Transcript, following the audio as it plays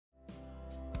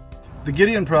The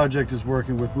Gideon Project is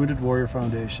working with Wounded Warrior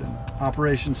Foundation,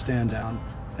 Operation Stand Down,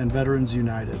 and Veterans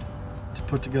United to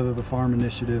put together the farm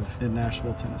initiative in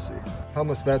Nashville, Tennessee.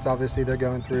 Homeless vets, obviously, they're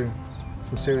going through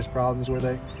some serious problems where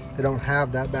they don't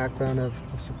have that backbone of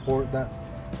support, that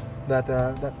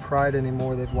pride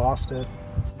anymore. They've lost it.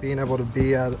 Being able to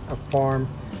be at a farm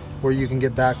where you can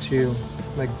get back to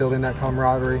like building that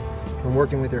camaraderie and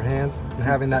working with your hands and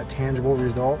having that tangible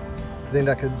result, I think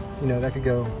that could, that could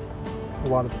go a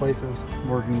lot of places.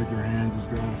 Working with your hands is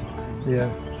gratifying.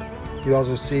 Yeah. You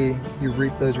also see, you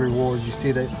reap those rewards. You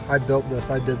see that I built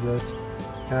this, I did this,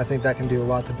 and I think that can do a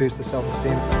lot to boost the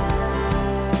self-esteem.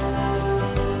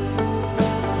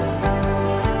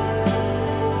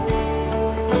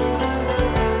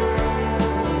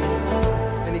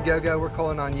 Indiegogo, we're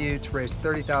calling on you to raise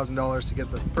 $30,000 to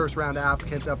get the first round of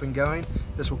applicants up and going.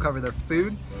 This will cover their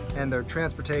food and their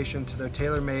transportation to their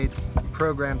tailor-made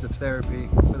programs of therapy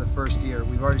for the first year.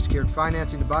 We've already secured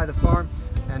financing to buy the farm,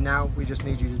 and now we just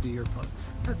need you to do your part.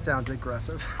 That sounds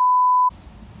aggressive.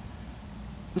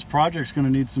 This project's going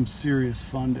to need some serious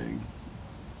funding.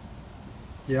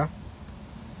 Yeah?